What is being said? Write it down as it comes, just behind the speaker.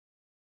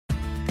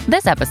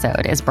This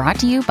episode is brought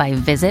to you by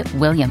Visit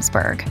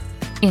Williamsburg.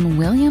 In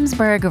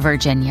Williamsburg,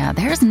 Virginia,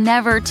 there's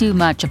never too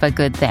much of a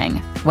good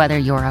thing. Whether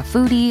you're a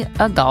foodie,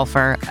 a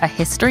golfer, a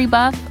history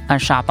buff, a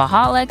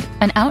shopaholic,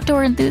 an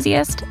outdoor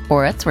enthusiast,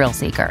 or a thrill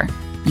seeker,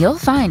 you'll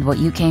find what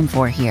you came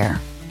for here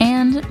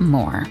and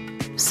more.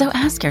 So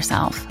ask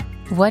yourself,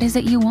 what is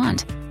it you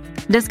want?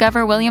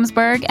 Discover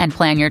Williamsburg and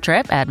plan your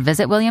trip at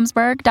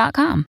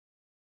visitwilliamsburg.com.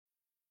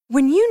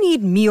 When you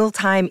need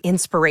mealtime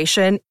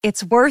inspiration,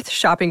 it's worth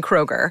shopping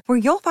Kroger, where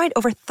you'll find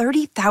over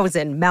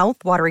 30,000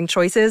 mouth-watering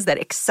choices that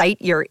excite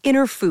your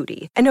inner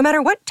foodie. And no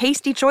matter what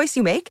tasty choice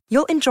you make,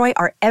 you'll enjoy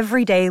our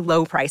everyday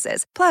low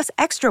prices, plus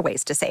extra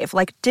ways to save,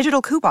 like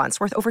digital coupons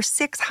worth over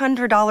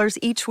 $600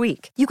 each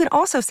week. You can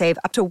also save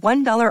up to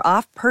 $1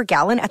 off per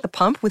gallon at the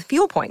pump with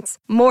fuel points.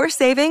 More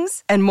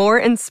savings and more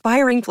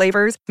inspiring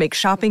flavors make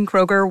shopping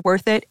Kroger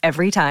worth it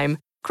every time.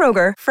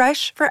 Kroger,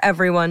 fresh for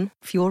everyone.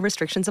 Fuel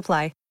restrictions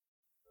apply.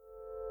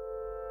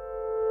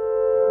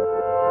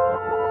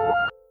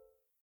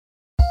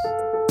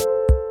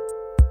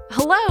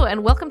 Hello,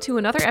 and welcome to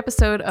another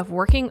episode of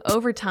Working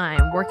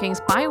Overtime,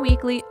 Working's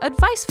bi-weekly,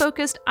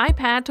 advice-focused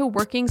iPad to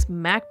Working's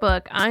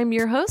MacBook. I'm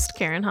your host,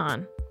 Karen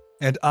Hahn.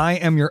 And I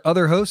am your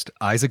other host,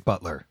 Isaac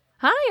Butler.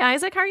 Hi,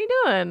 Isaac. How are you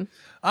doing?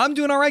 I'm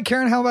doing all right,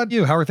 Karen. How about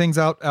you? How are things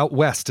out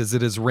west? Is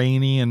it as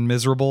rainy and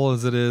miserable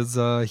as it is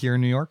here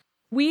in New York?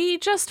 We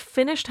just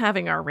finished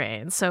having our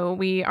rain, so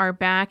we are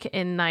back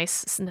in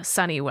nice,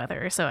 sunny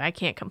weather, so I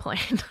can't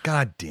complain.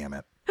 God damn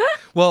it.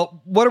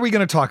 Well, what are we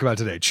going to talk about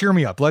today? Cheer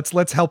me up.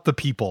 Let's help the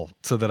people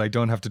so that I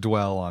don't have to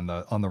dwell on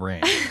the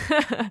rain.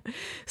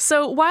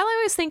 So while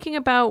I was thinking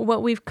about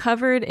what we've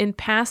covered in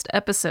past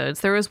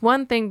episodes, there was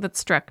one thing that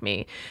struck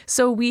me.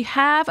 So we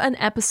have an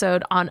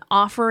episode on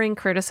offering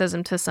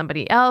criticism to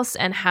somebody else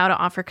and how to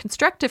offer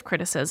constructive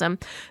criticism,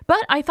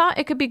 but I thought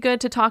it could be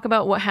good to talk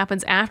about what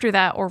happens after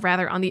that, or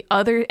rather on the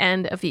other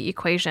end of the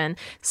equation.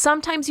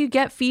 Sometimes you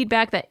get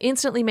feedback that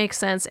instantly makes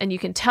sense and you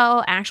can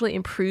tell actually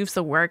improves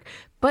the work,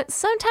 but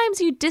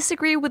sometimes you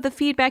disagree with the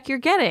feedback you're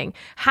getting.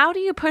 How do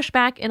you push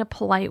back in a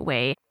polite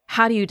way?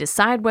 How do you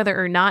decide whether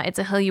or not it's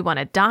a hill you want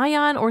to die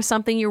on or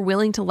something you're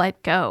willing to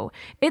let go?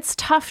 It's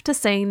tough to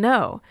say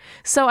no.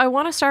 So I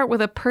want to start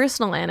with a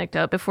personal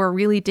anecdote before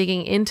really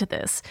digging into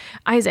this.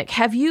 Isaac,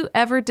 have you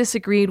ever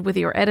disagreed with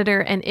your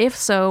editor? And if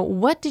so,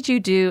 what did you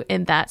do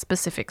in that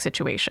specific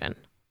situation?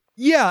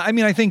 Yeah, I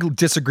mean, I think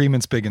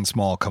disagreements big and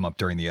small come up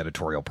during the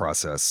editorial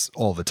process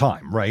all the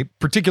time, right?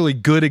 Particularly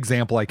good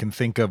example I can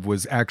think of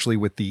was actually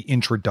with the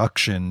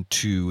introduction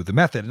to the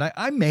method. And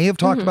I may have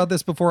talked about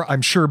this before.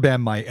 I'm sure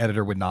Ben, my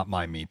editor, would not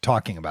mind me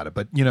talking about it.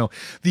 But, you know,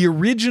 the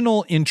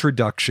original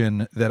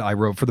introduction that I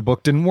wrote for the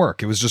book didn't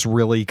work. It was just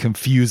really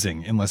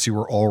confusing unless you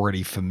were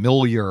already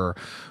familiar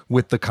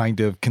with the kind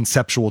of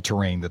conceptual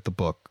terrain that the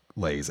book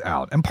lays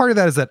out. And part of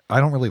that is that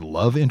I don't really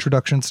love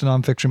introductions to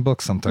nonfiction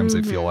books. Sometimes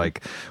I feel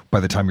like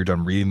by the time you're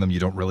done reading them, you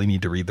don't really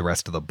need to read the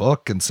rest of the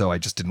book. And so I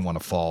just didn't want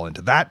to fall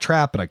into that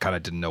trap. And I kind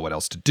of didn't know what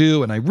else to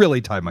do. And I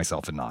really tied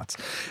myself in knots.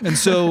 And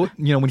so,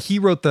 you know, when he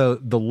wrote the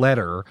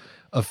letter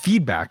of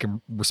feedback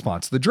in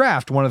response to the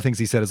draft, one of the things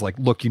he said is like,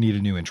 look, you need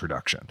a new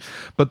introduction.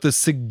 But the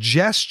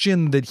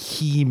suggestion that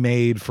he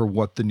made for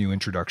what the new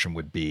introduction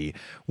would be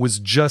was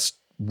just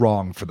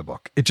wrong for the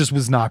book. It just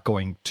was not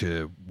going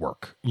to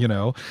work, you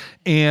know?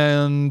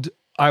 And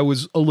I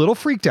was a little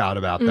freaked out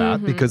about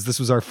that because this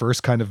was our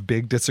first kind of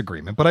big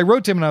disagreement. But I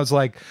wrote to him and I was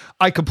like,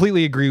 I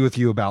completely agree with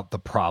you about the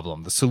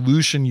problem. The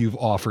solution you've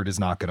offered is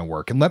not going to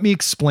work. And let me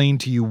explain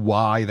to you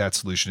why that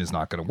solution is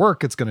not going to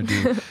work. It's going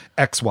to do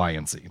X, Y,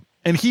 and Z.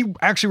 And he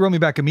actually wrote me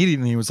back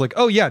immediately and he was like,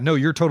 oh yeah, no,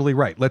 you're totally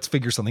right. Let's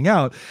figure something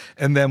out.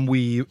 And then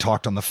we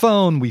talked on the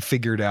phone. We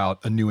figured out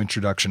a new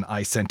introduction.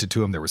 I sent it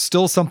to him. There was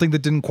still something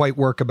that didn't quite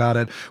work about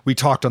it. We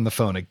talked on the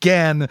phone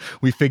again.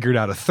 We figured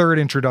out a third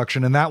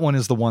introduction. And that one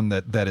is the one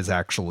that is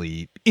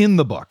actually in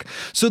the book.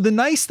 So the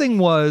nice thing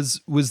was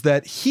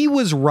that he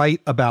was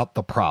right about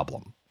the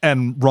problem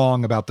and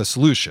wrong about the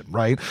solution,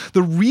 right?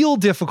 The real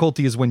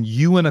difficulty is when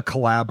you and a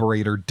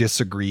collaborator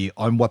disagree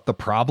on what the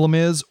problem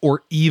is,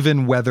 or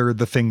even whether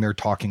the thing they're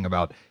talking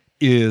about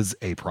is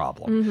a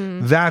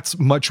problem. That's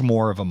much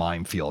more of a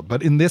minefield.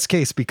 But in this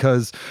case,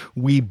 because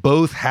we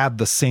both had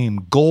the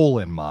same goal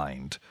in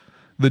mind,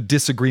 the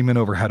disagreement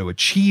over how to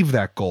achieve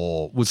that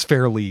goal was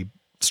fairly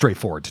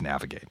straightforward to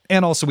navigate.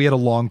 And also we had a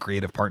long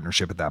creative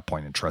partnership at that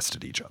point and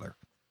trusted each other.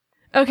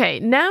 Okay,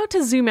 now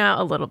to zoom out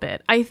a little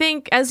bit. I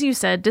think, as you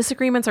said,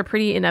 disagreements are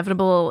pretty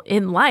inevitable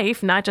in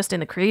life, not just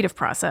in the creative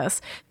process.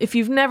 If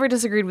you've never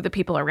disagreed with the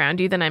people around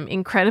you, then I'm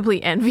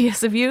incredibly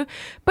envious of you.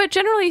 But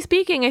generally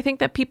speaking, I think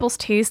that people's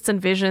tastes and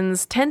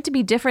visions tend to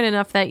be different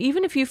enough that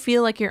even if you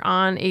feel like you're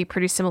on a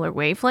pretty similar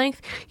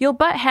wavelength, you'll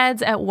butt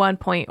heads at one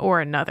point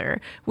or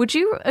another. Would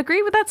you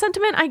agree with that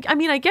sentiment? I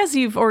mean, I guess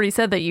you've already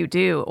said that you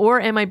do,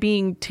 or am I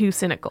being too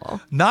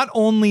cynical? Not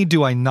only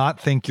do I not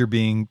think you're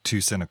being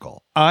too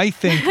cynical, I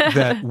think that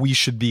that we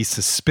should be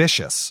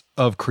suspicious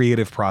of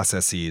creative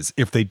processes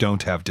if they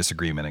don't have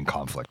disagreement and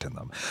conflict in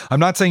them. I'm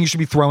not saying you should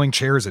be throwing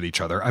chairs at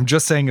each other. I'm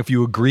just saying if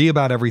you agree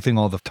about everything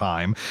all the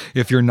time,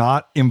 if you're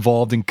not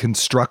involved in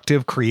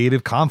constructive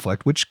creative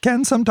conflict, which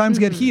can sometimes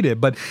get heated,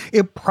 but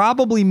it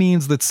probably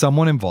means that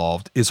someone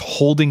involved is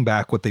holding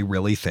back what they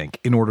really think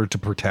in order to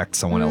protect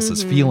someone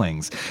else's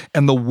feelings.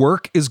 And the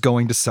work is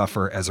going to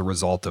suffer as a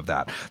result of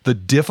that. The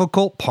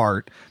difficult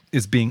part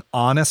is being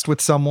honest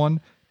with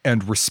someone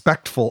and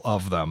respectful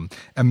of them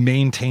and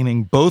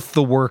maintaining both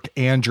the work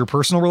and your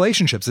personal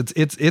relationships.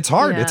 It's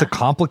hard. Yeah. It's a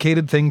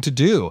complicated thing to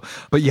do,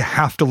 but you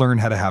have to learn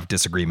how to have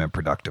disagreement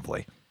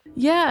productively.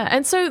 Yeah.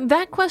 And so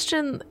that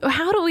question,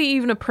 how do we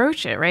even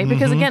approach it, right?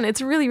 Because again,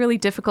 it's really, really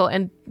difficult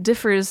and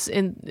differs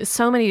in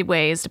so many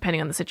ways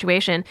depending on the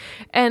situation.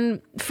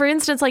 And for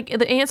instance, like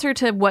the answer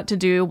to what to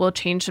do will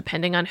change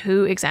depending on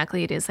who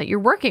exactly it is that you're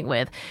working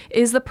with.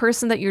 Is the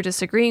person that you're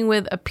disagreeing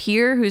with a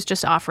peer who's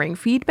just offering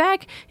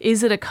feedback?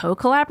 Is it a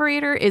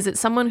co-collaborator? Is it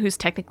someone who's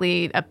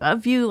technically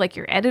above you, like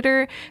your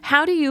editor?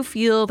 How do you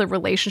feel the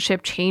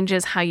relationship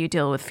changes how you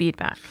deal with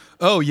feedback?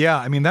 Oh, yeah.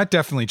 I mean, that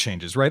definitely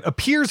changes, right? A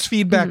peer's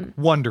feedback,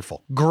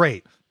 wonderful,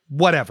 great,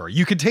 whatever.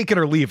 You could take it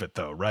or leave it,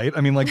 though, right? I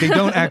mean, like they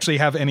don't actually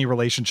have any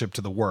relationship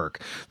to the work.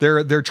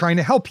 They're trying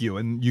to help you,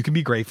 and you can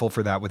be grateful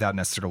for that without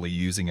necessarily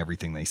using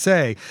everything they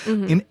say.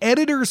 In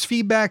editor's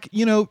feedback,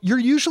 you're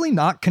usually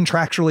not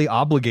contractually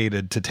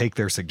obligated to take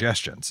their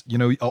suggestions.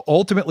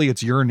 Ultimately,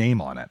 it's your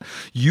name on it.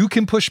 You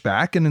can push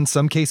back, and in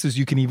some cases,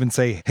 you can even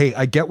say, hey,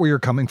 I get where you're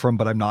coming from,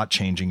 but I'm not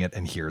changing it,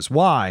 and here's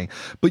why.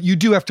 But you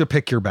do have to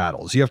pick your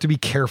battles. You have to be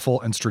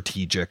careful and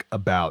strategic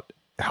about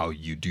how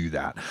you do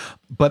that.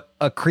 But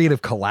a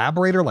creative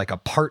collaborator, like a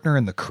partner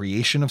in the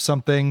creation of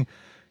something,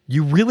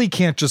 you really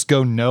can't just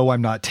go, no,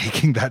 I'm not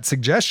taking that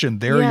suggestion.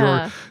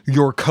 They're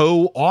your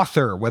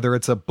co-author, whether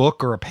it's a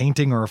book or a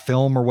painting or a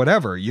film or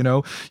whatever.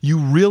 You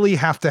really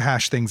have to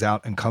hash things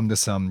out and come to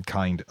some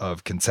kind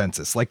of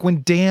consensus. Like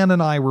when Dan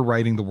and I were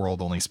writing The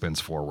World Only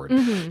Spins Forward,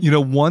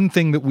 one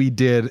thing that we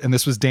did, and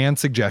this was Dan's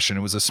suggestion,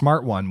 it was a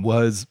smart one,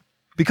 was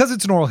because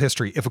it's an oral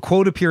history, if a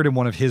quote appeared in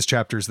one of his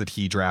chapters that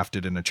he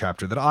drafted in a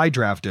chapter that I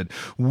drafted,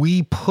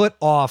 we put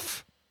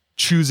off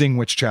choosing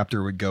which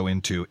chapter would go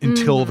into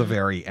until the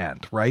very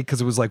end, right?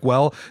 Because it was like,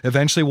 well,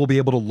 eventually we'll be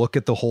able to look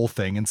at the whole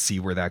thing and see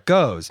where that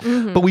goes.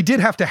 But we did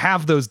have to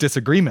have those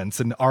disagreements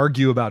and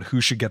argue about who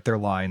should get their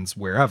lines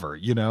wherever,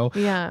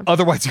 Yeah.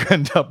 Otherwise you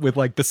end up with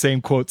like the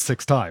same quote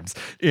 6 times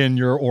in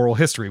your oral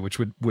history, which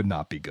would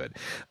not be good.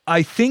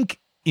 I think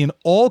in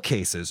all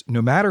cases,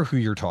 no matter who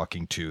you're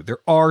talking to, there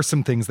are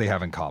some things they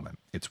have in common.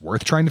 It's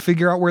worth trying to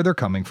figure out where they're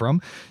coming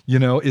from,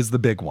 is the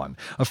big one.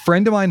 A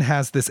friend of mine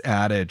has this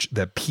adage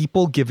that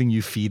people giving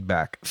you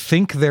feedback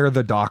think they're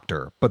the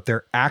doctor, but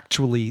they're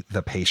actually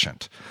the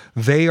patient.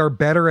 They are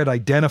better at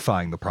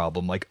identifying the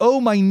problem, like, oh,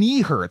 my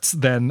knee hurts,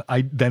 than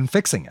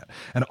fixing it.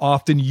 And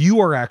often you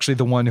are actually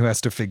the one who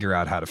has to figure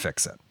out how to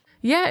fix it.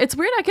 Yeah, it's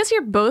weird. I guess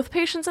you're both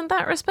patients in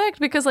that respect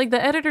because like the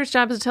editor's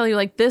job is to tell you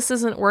like this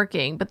isn't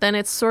working, but then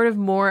it's sort of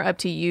more up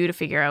to you to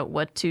figure out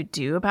what to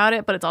do about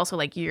it, but it's also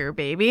like your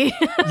baby.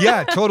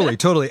 Yeah,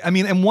 totally. I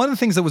mean, and one of the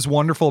things that was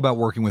wonderful about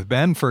working with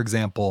Ben, for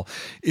example,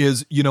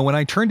 is, when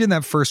I turned in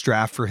that first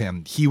draft for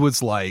him, he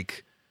was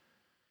like,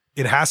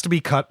 it has to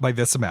be cut by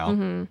this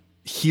amount.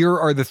 Here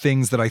are the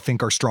things that I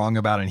think are strong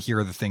about, and here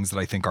are the things that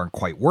I think aren't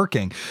quite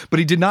working. But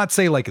he did not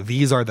say like,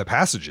 these are the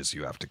passages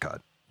you have to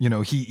cut.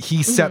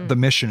 He set the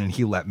mission and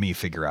he let me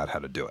figure out how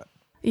to do it.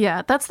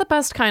 Yeah, that's the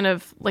best kind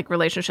of like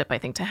relationship I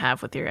think to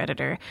have with your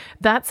editor.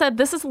 That said,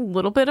 this is a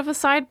little bit of a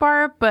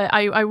sidebar, but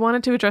I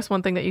wanted to address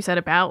one thing that you said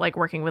about like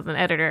working with an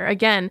editor.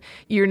 Again,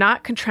 you're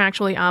not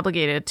contractually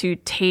obligated to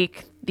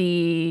take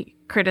the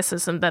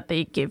criticism that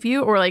they give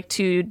you or like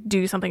to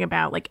do something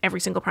about like every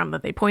single problem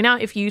that they point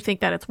out if you think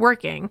that it's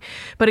working.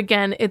 But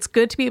again, it's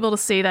good to be able to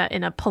say that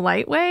in a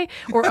polite way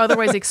or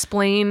otherwise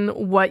explain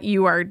what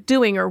you are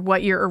doing or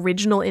what your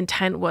original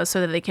intent was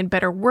so that they can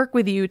better work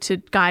with you to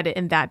guide it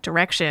in that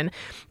direction.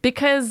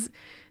 Because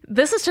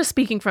this is just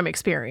speaking from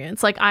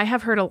experience. Like I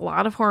have heard a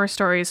lot of horror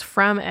stories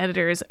from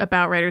editors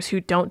about writers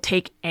who don't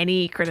take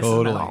any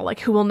criticism at all, like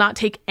who will not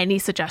take any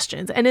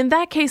suggestions. And in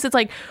that case, it's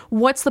like,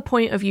 what's the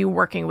point of you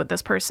working with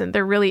this person?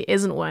 There really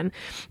isn't one.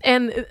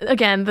 And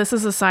again, this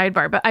is a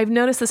sidebar, but I've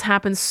noticed this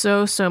happens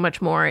so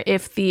much more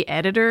if the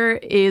editor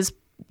is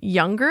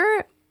younger,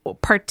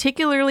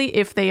 particularly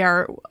if they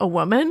are a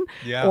woman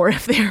or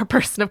if they are a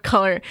person of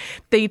color.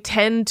 They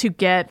tend to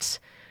get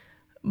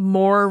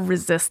more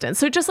resistance.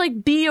 So just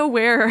like be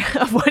aware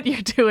of what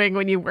you're doing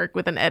when you work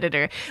with an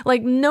editor.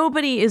 Like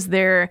nobody is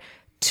there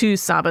to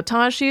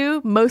sabotage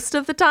you most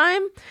of the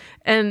time.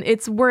 And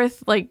it's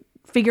worth like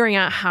figuring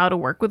out how to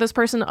work with this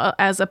person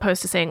as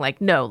opposed to saying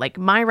like, no, like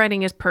my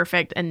writing is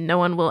perfect and no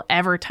one will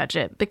ever touch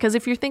it. Because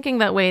if you're thinking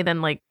that way,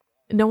 then like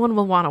no one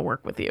will want to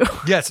work with you.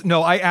 Yes,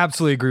 no, I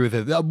absolutely agree with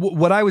it.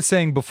 What I was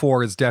saying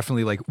before is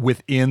definitely like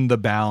within the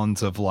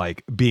bounds of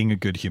like being a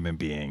good human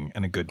being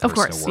and a good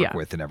person to work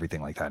with and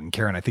everything like that. And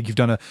Karen, I think you've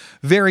done a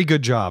very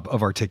good job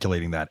of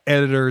articulating that.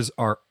 Editors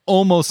are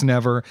almost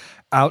never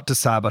out to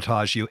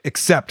sabotage you,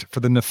 except for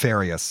the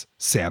nefarious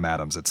Sam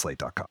Adams at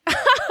Slate.com.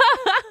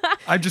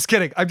 I'm just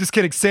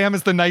kidding. Sam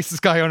is the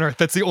nicest guy on earth.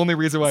 That's the only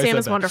reason why Sam I said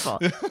is that. wonderful.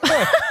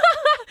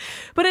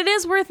 But it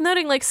is worth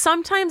noting, like,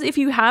 sometimes if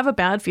you have a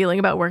bad feeling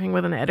about working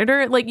with an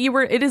editor, like,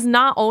 it is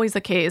not always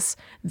the case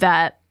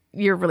that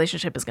your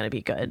relationship is going to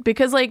be good.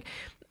 Because, like,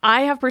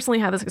 I have personally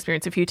had this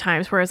experience a few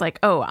times where it's like,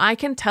 oh, I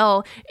can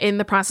tell in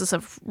the process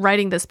of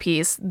writing this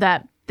piece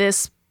that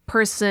this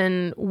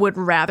person would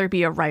rather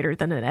be a writer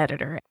than an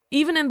editor.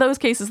 Even in those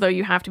cases, though,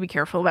 you have to be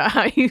careful about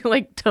how you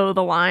like toe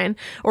the line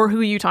or who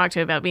you talk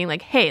to about being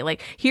like, hey,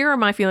 like, here are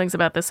my feelings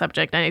about this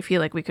subject, and I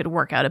feel like we could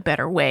work out a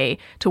better way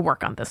to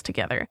work on this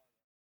together.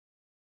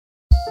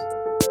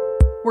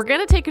 We're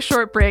going to take a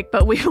short break,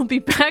 but we will be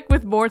back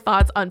with more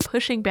thoughts on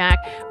pushing back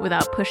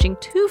without pushing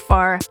too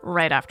far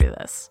right after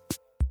this.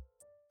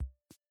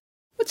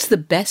 What's the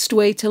best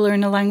way to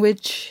learn a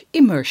language?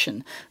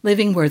 Immersion,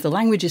 living where the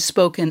language is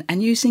spoken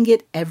and using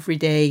it every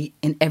day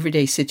in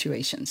everyday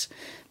situations.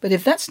 But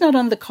if that's not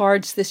on the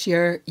cards this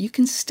year, you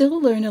can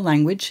still learn a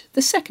language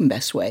the second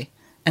best way,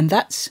 and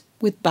that's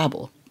with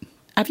Babbel.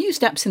 I've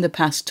used apps in the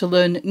past to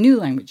learn new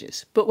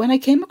languages, but when I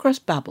came across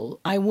Babbel,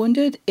 I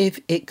wondered if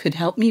it could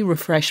help me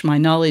refresh my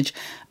knowledge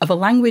of a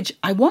language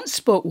I once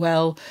spoke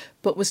well,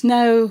 but was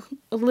now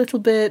a little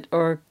bit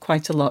or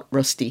quite a lot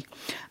rusty.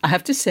 I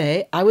have to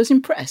say, I was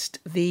impressed.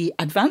 The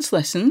advanced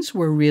lessons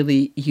were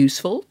really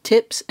useful,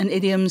 tips and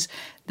idioms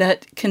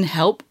that can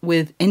help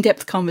with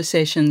in-depth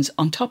conversations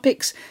on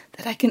topics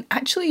that I can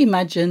actually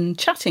imagine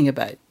chatting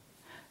about.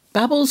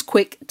 Babbel's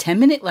quick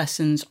 10-minute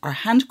lessons are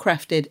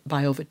handcrafted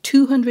by over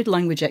 200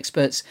 language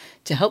experts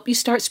to help you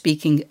start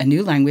speaking a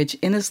new language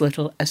in as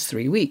little as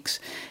 3 weeks.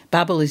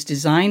 Babbel is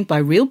designed by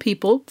real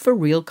people for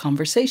real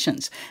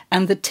conversations,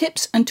 and the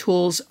tips and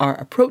tools are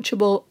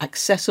approachable,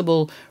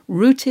 accessible,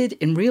 rooted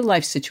in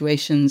real-life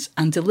situations,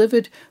 and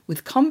delivered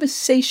with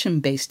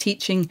conversation-based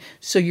teaching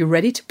so you're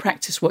ready to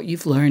practice what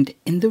you've learned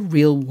in the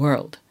real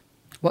world.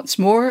 What's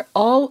more,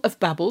 all of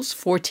Babbel's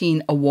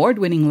 14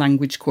 award-winning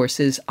language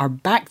courses are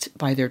backed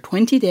by their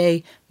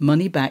 20-day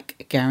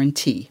money-back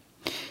guarantee.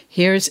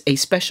 Here's a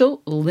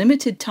special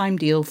limited-time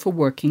deal for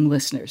working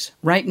listeners.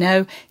 Right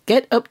now,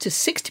 get up to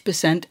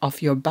 60%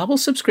 off your Babbel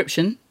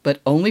subscription, but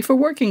only for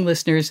working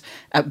listeners,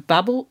 at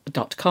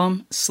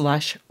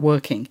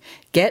babbel.com/working.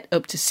 Get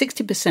up to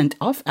 60%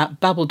 off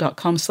at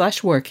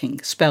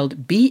babbel.com/working,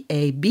 spelled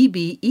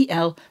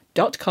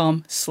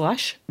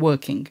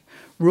BABBEL.com/working.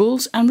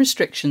 Rules and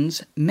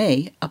restrictions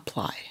may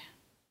apply.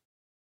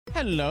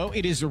 Hello,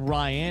 it is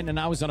Ryan, and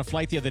I was on a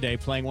flight the other day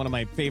playing one of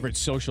my favorite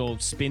social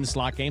spin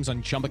slot games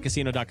on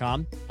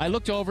ChumbaCasino.com. I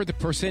looked over at the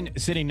person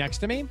sitting next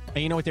to me, and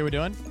you know what they were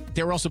doing?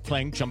 They were also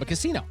playing Chumba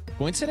Casino.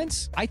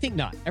 Coincidence? I think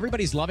not.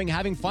 Everybody's loving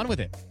having fun with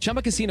it.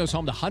 Chumba Casino is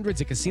home to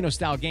hundreds of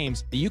casino-style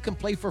games that you can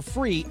play for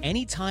free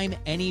anytime,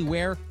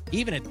 anywhere,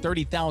 even at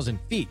 30,000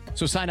 feet.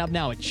 So sign up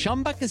now at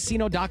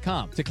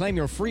ChumbaCasino.com to claim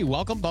your free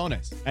welcome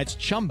bonus. That's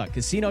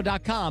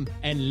ChumbaCasino.com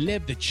and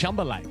live the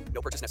Chumba life.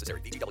 No purchase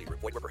necessary. VGW.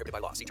 Void where prohibited by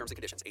law. See terms and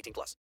conditions.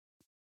 18+.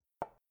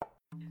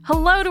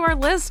 Hello to our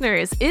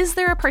listeners. Is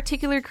there a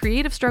particular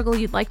creative struggle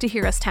you'd like to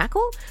hear us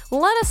tackle?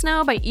 Let us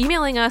know by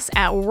emailing us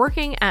at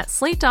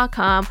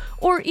working@slate.com,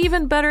 or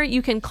even better,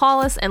 you can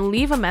call us and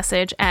leave a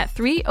message at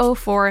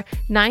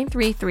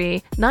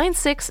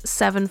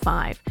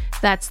 304-933-9675.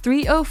 That's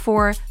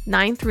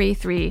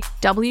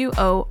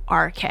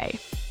 304-933-WORK.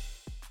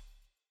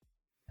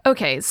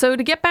 Okay, so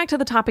to get back to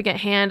the topic at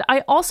hand,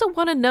 I also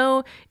want to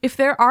know if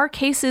there are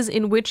cases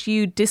in which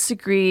you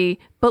disagree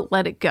but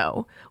let it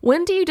go.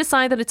 When do you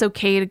decide that it's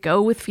okay to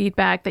go with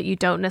feedback that you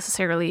don't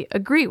necessarily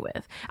agree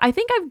with? I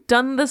think I've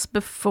done this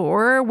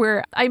before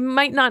where I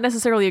might not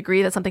necessarily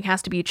agree that something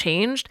has to be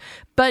changed,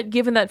 but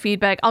given that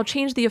feedback, I'll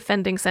change the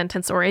offending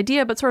sentence or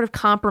idea, but sort of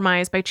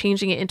compromise by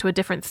changing it into a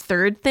different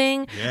third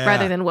thing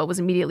rather than what was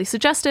immediately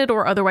suggested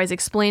or otherwise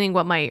explaining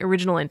what my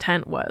original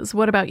intent was.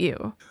 What about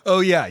you?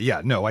 Oh,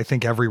 yeah. No, I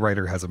think every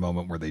writer has a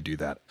moment where they do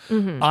that.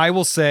 Mm-hmm. I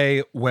will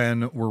say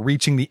when we're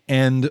reaching the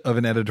end of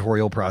an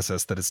editorial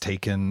process that has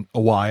taken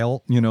a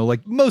while,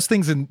 like most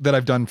things that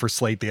I've done for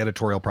Slate, the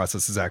editorial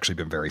process has actually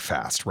been very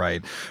fast,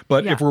 right?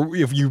 But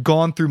if you've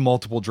gone through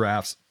multiple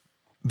drafts,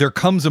 there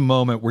comes a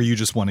moment where you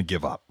just want to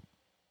give up.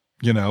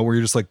 Where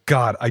you're just like,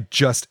 God, I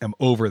just am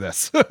over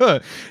this.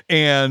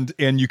 and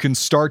you can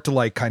start to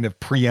like kind of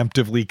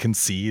preemptively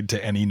concede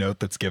to any note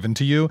that's given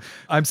to you.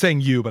 I'm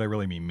saying you, but I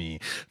really mean me,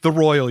 the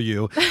royal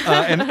you.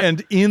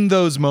 And in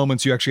those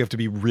moments, you actually have to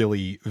be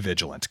really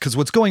vigilant because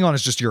what's going on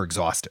is just you're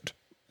exhausted.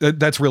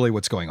 That's really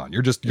what's going on.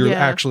 You're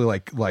actually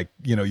like,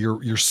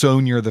 you're so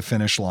near the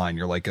finish line.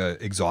 You're like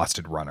a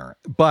exhausted runner.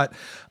 But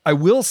I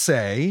will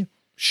say,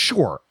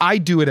 sure, I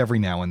do it every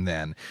now and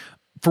then.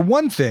 For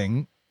one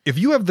thing, if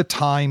you have the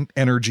time,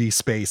 energy,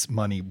 space,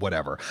 money,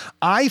 whatever,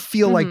 I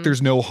feel like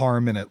there's no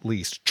harm in at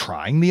least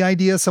trying the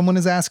idea someone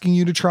is asking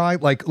you to try.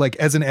 Like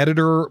as an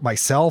editor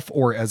myself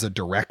or as a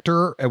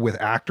director with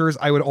actors,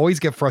 I would always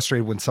get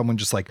frustrated when someone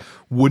just like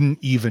wouldn't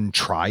even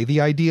try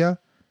the idea.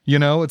 You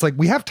know, it's like,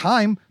 we have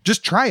time,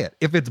 just try it.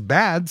 If it's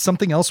bad,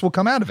 something else will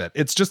come out of it.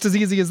 It's just as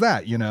easy as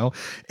that, you know?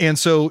 And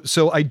so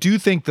I do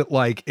think that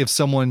like, if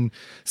someone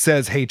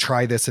says, hey,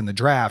 try this in the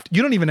draft,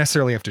 you don't even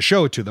necessarily have to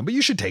show it to them, but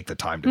you should take the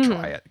time to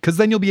try it, because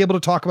then you'll be able to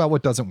talk about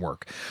what doesn't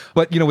work.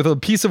 But, you know, with a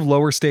piece of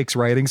lower stakes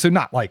writing, so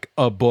not like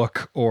a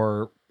book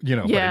or, you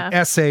know, but an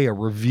essay, a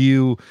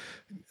review,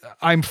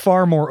 I'm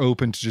far more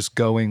open to just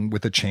going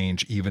with a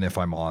change, even if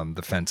I'm on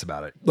the fence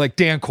about it. Like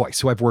Dan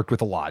Kois, who I've worked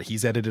with a lot,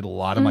 he's edited a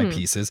lot of my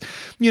pieces.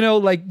 You know,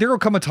 like there will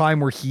come a time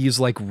where he's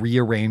like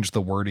rearranged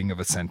the wording of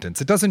a sentence.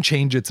 It doesn't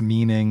change its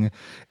meaning.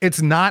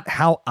 It's not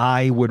how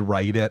I would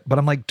write it, but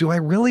I'm like, do I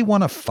really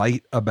want to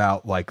fight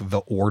about like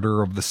the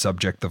order of the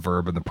subject, the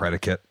verb, and the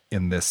predicate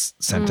in this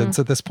sentence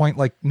at this point?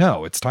 Like,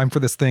 no, it's time for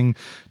this thing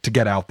to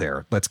get out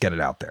there. Let's get it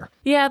out there.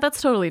 Yeah,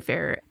 that's totally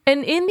fair.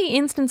 And in the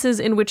instances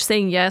in which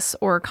saying yes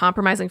or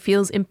compromising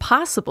feels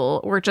impossible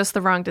or just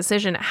the wrong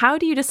decision, how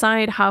do you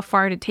decide how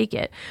far to take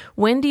it?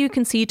 When do you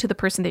concede to the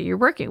person that you're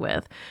working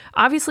with?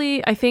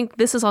 Obviously, I think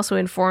this is also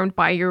informed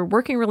by your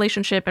working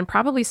relationship and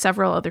probably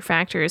several other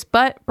factors.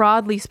 But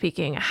broadly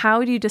speaking,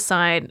 how do you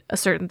decide a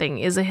certain thing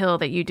is a hill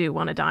that you do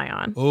want to die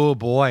on? Oh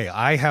boy,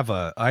 I have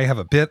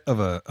a bit of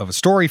a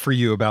story for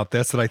you about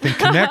this that I think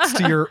connects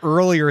to your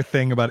earlier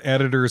thing about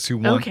editors who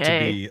want to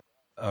be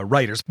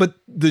writers. But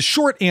the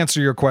short answer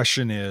to your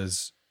question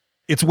is,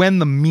 it's when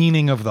the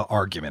meaning of the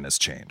argument has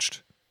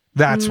changed.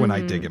 That's when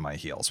I dig in my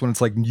heels. When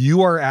it's like,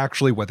 you are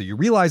actually, whether you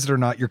realize it or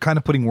not, you're kind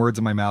of putting words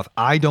in my mouth.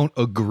 I don't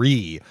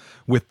agree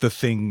with the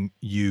thing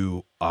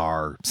you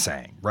are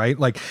saying, right?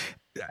 Like,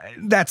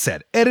 that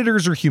said,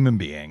 editors are human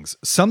beings.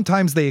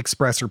 Sometimes they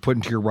express or put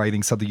into your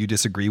writing something you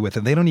disagree with,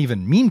 and they don't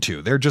even mean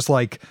to. They're just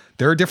like,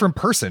 they're a different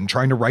person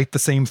trying to write the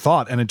same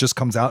thought, and it just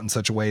comes out in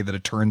such a way that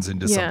it turns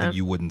into something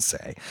you wouldn't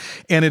say.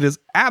 And it is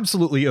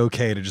absolutely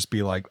okay to just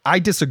be like, I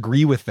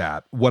disagree with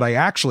that. What I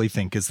actually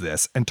think is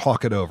this, and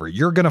talk it over.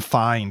 You're going to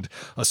find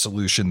a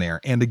solution there.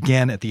 And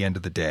again, at the end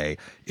of the day,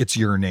 it's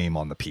your name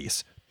on the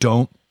piece.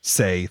 Don't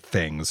say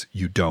things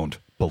you don't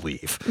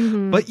believe.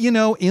 But, you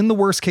know, in the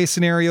worst case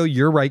scenario,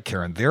 you're right,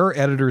 Karen. There are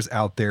editors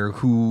out there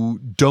who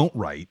don't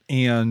write,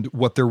 and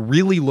what they're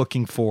really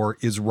looking for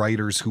is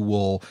writers who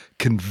will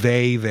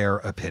convey their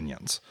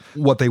opinions.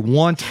 What they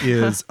want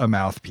is a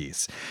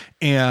mouthpiece.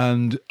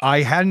 And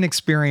I had an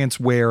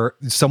experience where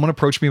someone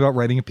approached me about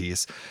writing a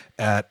piece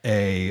at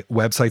a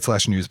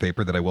website /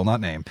 newspaper that I will not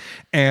name.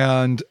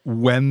 And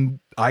when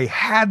I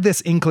had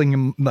this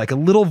inkling, like a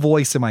little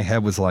voice in my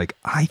head was like,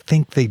 I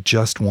think they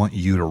just want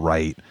you to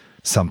write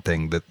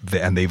something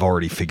and they've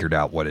already figured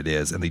out what it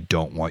is, and they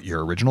don't want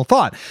your original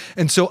thought.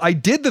 And so I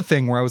did the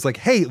thing where I was like,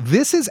 hey,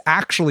 this is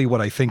actually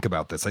what I think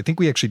about this. I think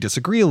we actually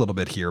disagree a little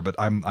bit here, but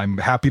I'm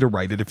happy to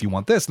write it if you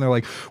want this. And they're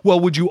like, well,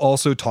 would you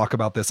also talk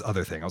about this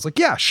other thing? I was like,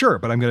 yeah, sure,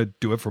 but I'm going to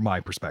do it from my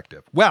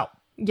perspective. Well,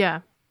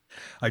 yeah.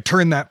 I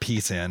turned that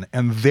piece in,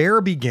 and there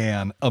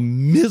began a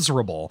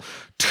miserable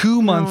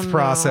 2-month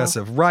process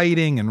of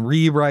writing and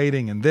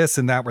rewriting and this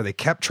and that, where they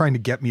kept trying to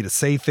get me to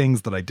say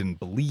things that I didn't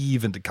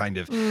believe, and to kind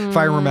of, if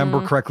I remember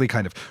correctly,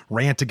 kind of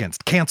rant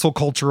against cancel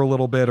culture a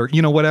little bit, or,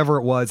 you know, whatever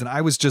it was. And I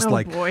was just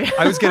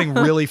I was getting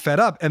really fed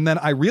up. And then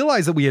I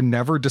realized that we had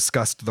never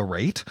discussed the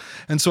rate.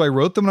 And so I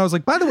wrote them and I was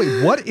like, by the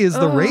way, what is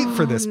the rate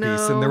for this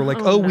piece? And they were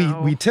like,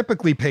 we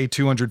typically pay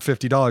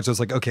 $250. I was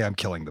like, okay, I'm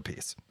killing the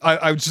piece.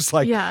 I was just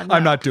like,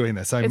 I'm not doing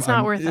this. It's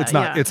not worth it.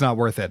 It's not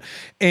worth it.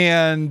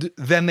 And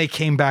then they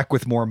came back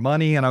with more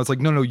money, and I was like,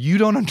 no, you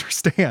don't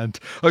understand.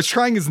 I was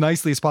trying as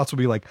nicely as possible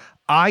to be like,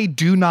 I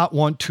do not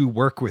want to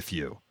work with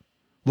you.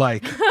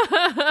 Like,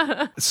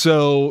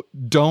 so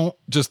don't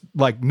just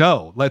like,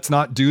 no, let's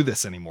not do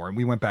this anymore. And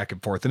we went back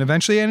and forth, and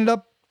eventually I ended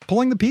up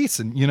pulling the piece.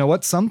 And you know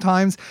what?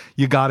 Sometimes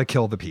you got to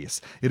kill the piece.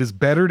 It is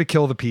better to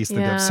kill the piece than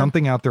to have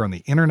something out there on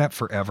the internet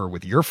forever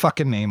with your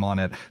fucking name on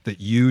it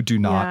that you do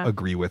not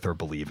agree with or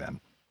believe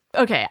in.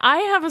 Okay, I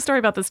have a story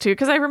about this too,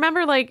 because I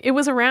remember like it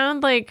was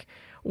around like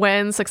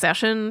when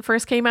Succession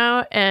first came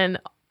out, and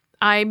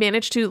I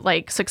managed to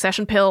like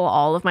Succession pill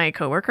all of my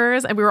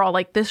coworkers, and we were all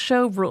like, this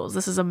show rules.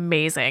 This is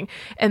amazing.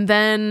 And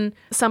then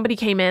somebody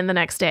came in the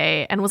next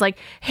day and was like,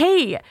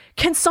 hey,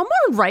 can someone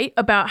write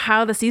about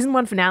how the season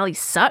 1 finale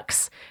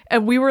sucks?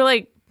 And we were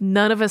like,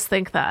 none of us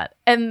think that.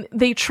 And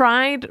they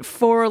tried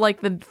for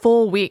like the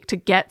full week to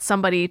get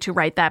somebody to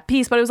write that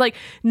piece, but it was like,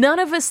 none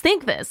of us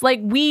think this.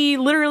 Like, we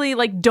literally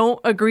like don't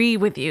agree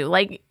with you.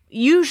 Like,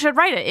 you should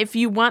write it if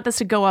you want this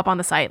to go up on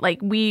the site. Like,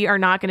 we are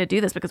not going to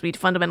do this because we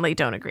fundamentally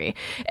don't agree.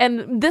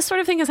 And this sort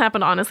of thing has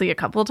happened honestly a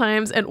couple of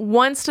times, and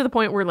once to the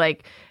point where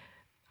like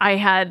I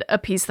had a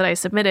piece that I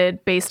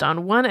submitted based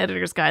on one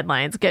editor's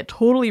guidelines get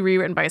totally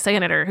rewritten by a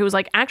second editor who was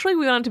like, actually,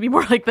 we want it to be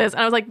more like this.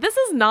 And I was like, this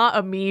is not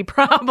a me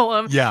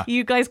problem. Yeah.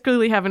 You guys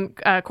clearly haven't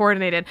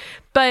coordinated.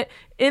 But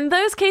in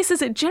those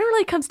cases, it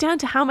generally comes down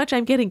to how much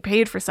I'm getting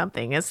paid for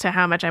something as to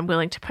how much I'm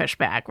willing to push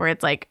back, where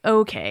it's like,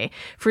 okay,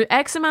 for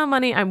X amount of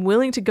money, I'm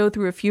willing to go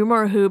through a few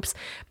more hoops.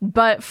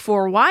 But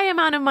for Y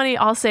amount of money,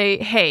 I'll say,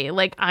 hey,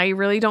 like, I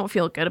really don't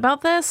feel good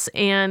about this.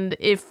 And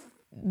if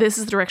this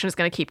is the direction it's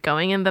going to keep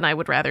going in, then I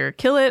would rather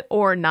kill it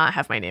or not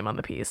have my name on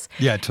the piece.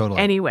 Yeah, totally.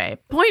 Anyway,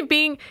 point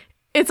being,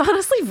 it's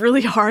honestly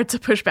really hard to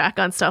push back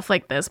on stuff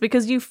like this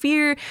because you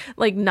fear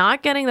like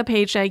not getting the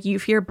paycheck, you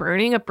fear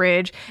burning a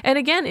bridge. And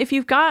again, if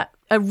you've got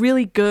a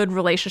really good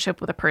relationship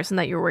with a person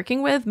that you're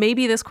working with,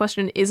 maybe this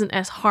question isn't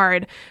as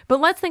hard. But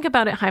let's think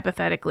about it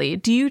hypothetically.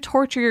 Do you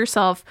torture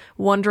yourself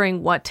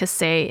wondering what to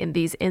say in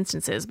these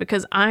instances?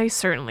 Because I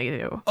certainly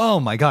do.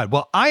 Oh my God.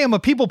 Well, I am a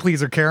people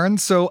pleaser, Karen,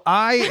 so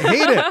I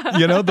hate it.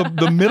 You know,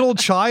 the middle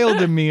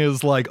child in me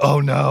is like,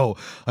 oh no,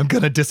 I'm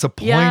going to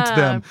disappoint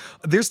them.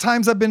 There's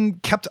times I've been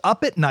kept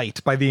up at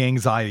night by the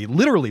anxiety,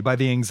 literally by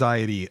the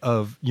anxiety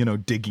of, you know,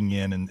 digging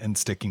in and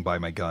sticking by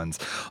my guns.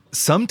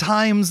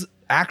 Sometimes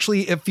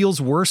actually, it feels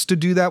worse to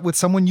do that with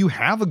someone you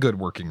have a good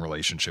working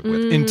relationship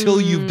with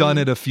until you've done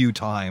it a few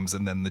times,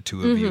 and then the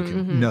two of you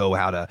can know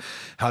how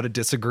to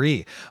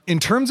disagree. In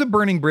terms of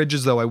burning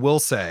bridges, though, I will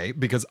say,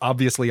 because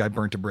obviously I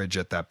burnt a bridge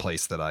at that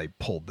place that I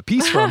pulled the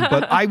piece from,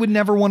 but I would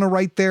never want to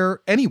write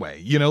there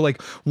anyway. You know, like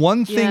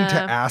one thing to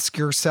ask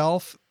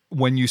yourself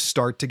when you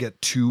start to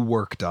get too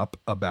worked up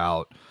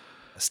about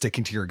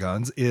sticking to your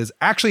guns is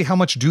actually how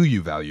much do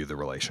you value the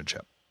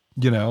relationship?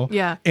 You know?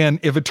 Yeah. And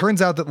if it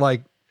turns out that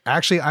like,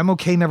 actually, I'm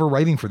okay never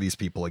writing for these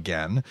people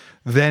again,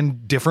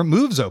 then different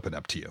moves open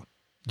up to you.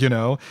 You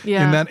know,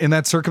 in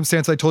that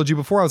circumstance I told you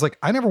before, I was like,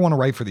 I never want to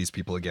write for these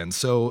people again.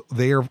 So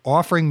they are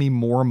offering me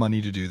more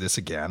money to do this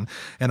again.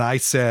 And I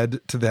said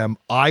to them,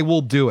 I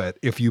will do it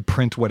if you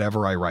print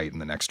whatever I write in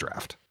the next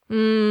draft.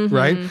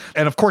 Right.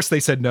 And of course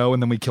they said no.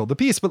 And then we killed the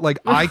piece. But like,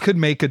 I could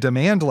make a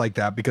demand like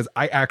that because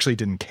I actually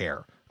didn't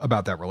care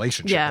about that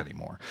relationship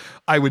anymore.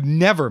 I would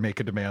never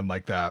make a demand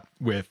like that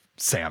with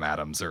Sam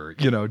Adams or,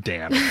 you know,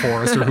 Dan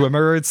Forrest or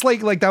whoever. It's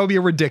like that would be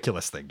a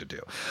ridiculous thing to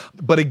do.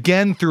 But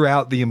again,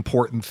 throughout, the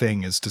important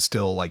thing is to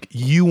still like,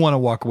 you want to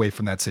walk away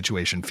from that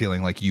situation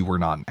feeling like you were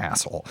not an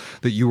asshole,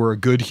 that you were a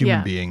good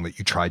human being, that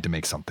you tried to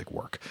make something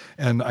work.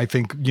 And I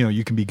think, you know,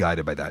 you can be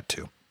guided by that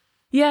too.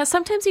 Yeah,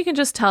 sometimes you can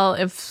just tell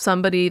if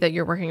somebody that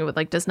you're working with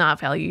like does not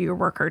value your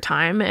work or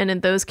time. And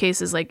in those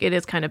cases, like it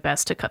is kind of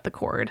best to cut the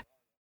cord.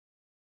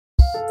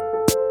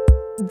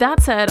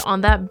 That said,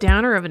 on that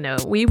downer of a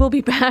note, we will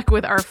be back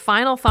with our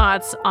final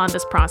thoughts on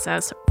this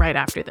process right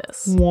after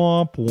this.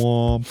 Womp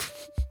womp.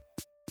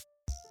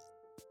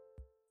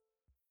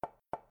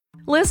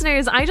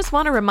 Listeners, I just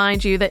want to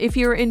remind you that if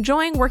you're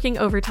enjoying working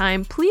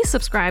overtime, please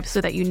subscribe so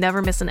that you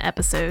never miss an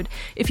episode.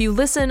 If you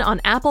listen on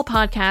Apple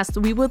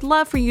Podcasts, we would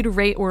love for you to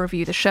rate or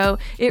review the show.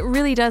 It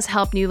really does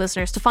help new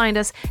listeners to find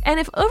us. And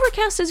if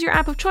Overcast is your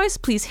app of choice,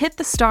 please hit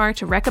the star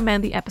to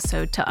recommend the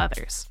episode to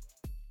others.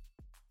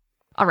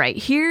 All right,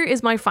 here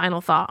is my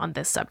final thought on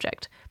this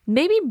subject.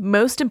 Maybe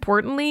most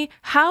importantly,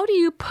 how do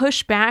you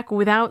push back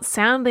without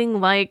sounding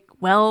like,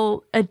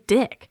 well, a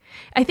dick?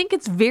 I think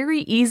it's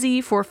very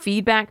easy for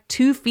feedback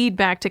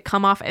to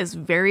come off as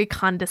very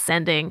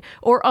condescending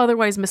or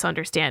otherwise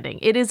misunderstanding.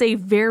 It is a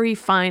very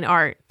fine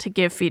art to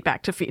give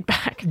feedback to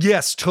feedback.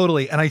 Yes,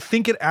 totally. And I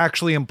think it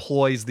actually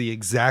employs the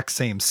exact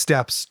same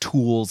steps,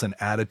 tools, and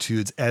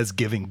attitudes as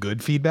giving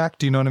good feedback.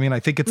 Do you know what I mean? I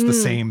think it's the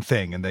same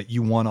thing, and that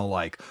you want to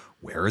like,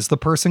 where is the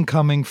person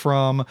coming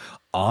from?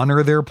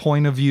 Honor their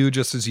point of view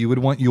just as you would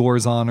want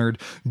yours honored.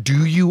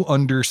 Do you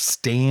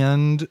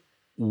understand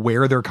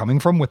where they're coming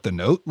from with the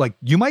note? Like,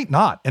 you might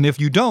not. And if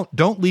you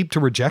don't leap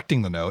to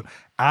rejecting the note.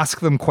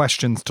 Ask them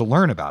questions to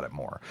learn about it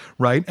more,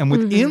 right? And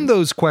within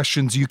those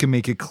questions, you can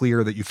make it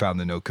clear that you found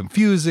the note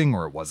confusing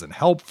or it wasn't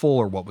helpful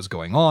or what was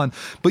going on.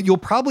 But you'll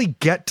probably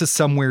get to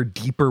somewhere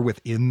deeper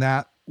within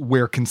that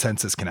where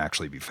consensus can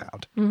actually be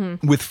found.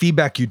 With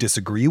feedback you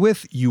disagree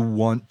with, you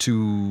want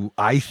to,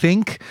 I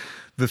think,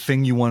 the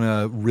thing you want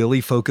to really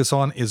focus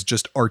on is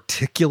just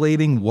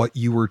articulating what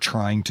you were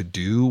trying to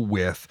do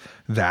with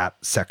that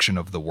section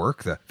of the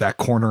work, that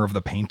corner of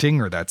the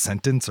painting or that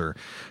sentence or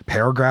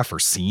paragraph or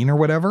scene or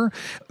whatever.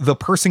 The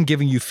person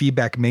giving you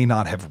feedback may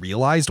not have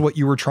realized what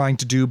you were trying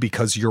to do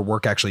because your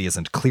work actually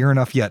isn't clear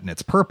enough yet in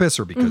its purpose,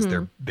 or because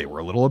they were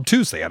a little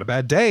obtuse, they had a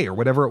bad day or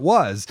whatever it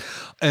was.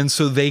 And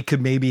so they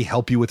could maybe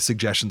help you with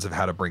suggestions of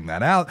how to bring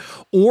that out.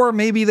 Or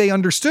maybe they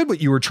understood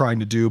what you were trying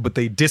to do, but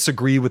they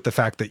disagree with the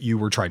fact that you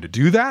were trying to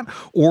do that,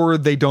 or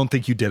they don't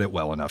think you did it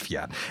well enough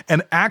yet.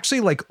 And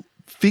actually, like,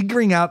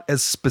 figuring out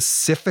as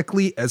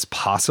specifically as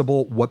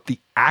possible what the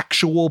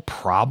actual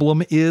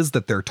problem is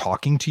that they're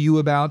talking to you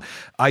about,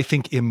 I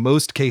think in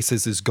most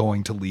cases is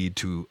going to lead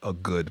to a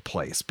good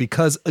place.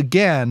 Because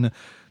again,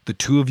 the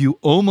two of you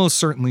almost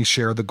certainly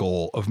share the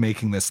goal of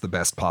making this the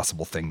best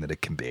possible thing that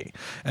it can be.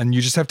 And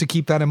you just have to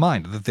keep that in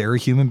mind, that they're a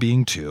human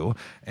being too.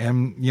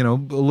 And, you know,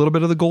 a little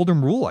bit of the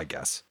golden rule, I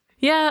guess.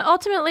 Yeah,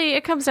 ultimately,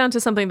 it comes down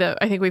to something that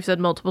I think we've said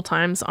multiple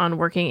times on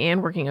working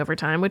and working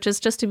overtime, which is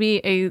just to be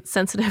a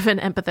sensitive and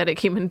empathetic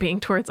human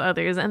being towards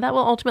others. And that will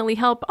ultimately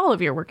help all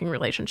of your working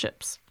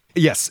relationships.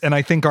 Yes, and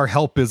I think our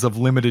help is of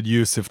limited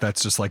use if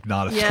that's just like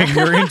not a thing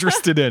you're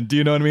interested in. Do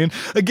you know what I mean?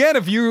 Again,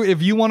 if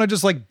you want to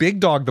just like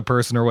big dog the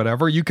person or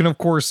whatever, you can of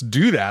course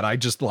do that. I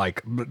just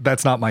like,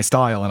 that's not my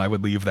style, and I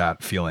would leave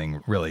that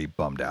feeling really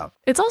bummed out.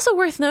 It's also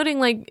worth noting,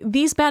 like,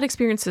 these bad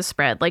experiences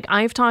spread. Like,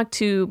 I've talked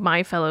to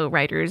my fellow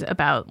writers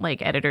about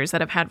like editors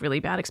that have had really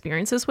bad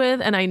experiences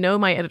with, and I know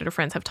my editor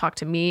friends have talked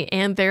to me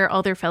and their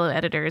other fellow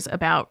editors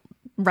about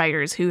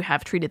writers who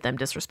have treated them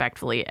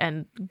disrespectfully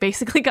and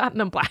basically gotten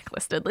them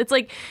blacklisted. It's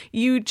like,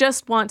 you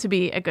just want to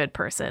be a good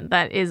person.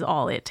 That is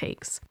all it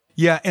takes.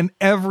 Yeah, and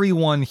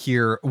everyone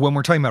here, when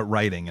we're talking about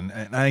writing,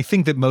 and I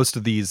think that most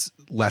of these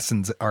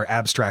lessons are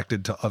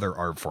abstracted to other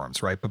art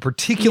forms, right? But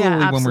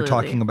particularly when we're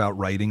talking about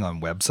writing on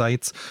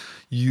websites,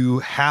 you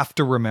have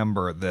to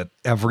remember that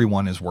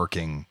everyone is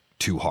working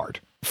too hard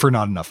for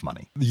not enough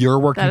money. You're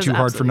working too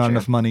hard for not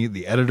enough money.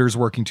 The editor's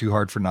working too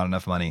hard for not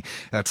enough money.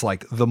 That's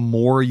like, the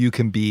more you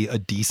can be a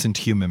decent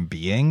human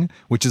being,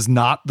 which is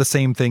not the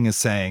same thing as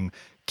saying,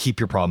 keep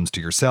your problems to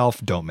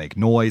yourself, don't make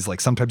noise.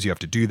 Like, sometimes you have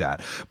to do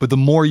that. But the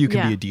more you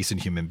can be a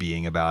decent human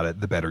being about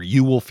it, the better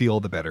you will feel,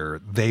 the better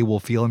they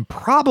will feel, and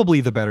probably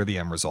the better the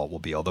end result will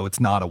be, although it's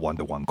not a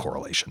one-to-one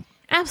correlation.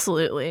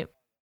 Absolutely.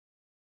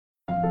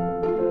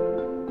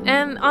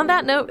 And on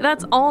that note,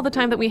 that's all the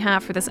time that we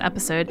have for this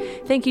episode.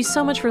 Thank you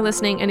so much for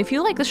listening. And if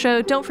you like the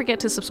show, don't forget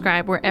to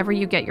subscribe wherever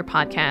you get your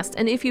podcast.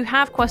 And if you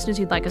have questions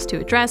you'd like us to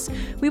address,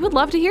 we would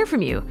love to hear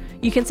from you.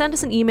 You can send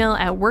us an email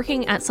at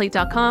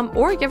working@slate.com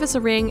or give us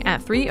a ring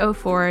at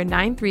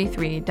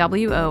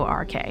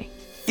 304-933-WORK.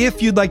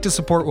 If you'd like to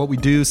support what we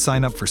do,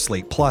 sign up for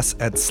Slate Plus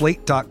at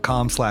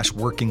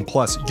slate.com/working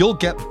plus. You'll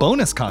get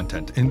bonus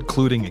content,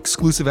 including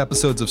exclusive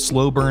episodes of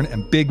Slow Burn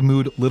and Big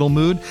Mood, Little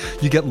Mood.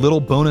 You get little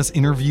bonus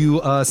interview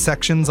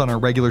sections on our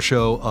regular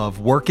show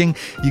of Working.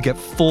 You get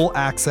full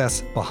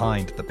access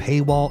behind the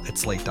paywall at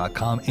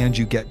slate.com, and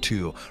you get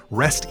to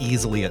rest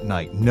easily at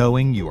night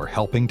knowing you are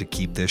helping to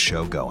keep this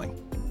show going.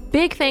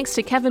 Big thanks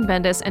to Kevin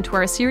Bendis and to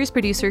our series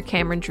producer,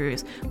 Cameron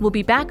Drews. We'll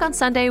be back on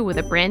Sunday with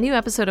a brand new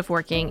episode of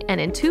Working, and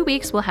in 2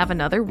 weeks, we'll have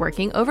another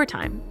Working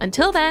Overtime.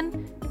 Until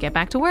then, get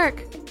back to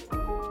work.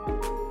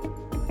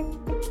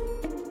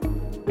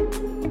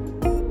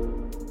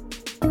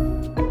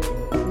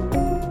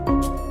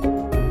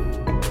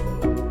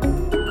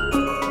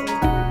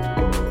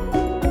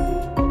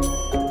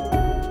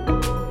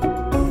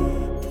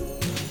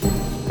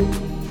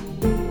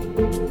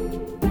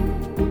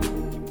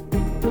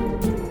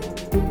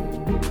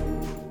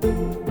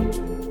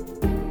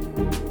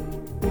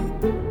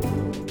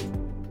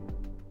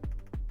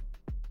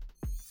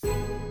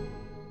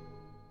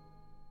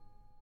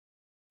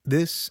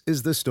 This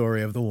is the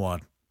story of the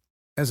one.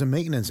 As a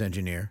maintenance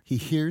engineer, he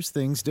hears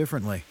things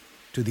differently.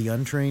 To the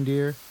untrained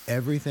ear,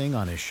 everything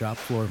on his shop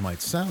floor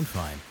might sound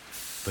fine,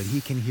 but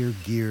he can hear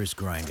gears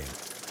grinding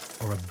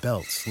or a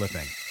belt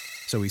slipping.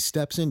 So he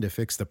steps in to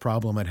fix the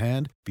problem at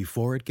hand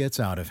before it gets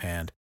out of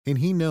hand. And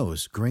he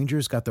knows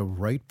Grainger's got the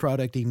right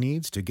product he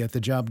needs to get the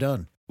job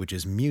done, which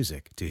is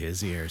music to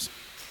his ears.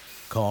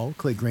 Call,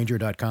 click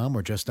Grainger.com,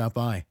 or just stop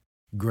by.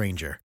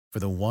 Grainger, for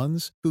the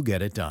ones who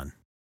get it done.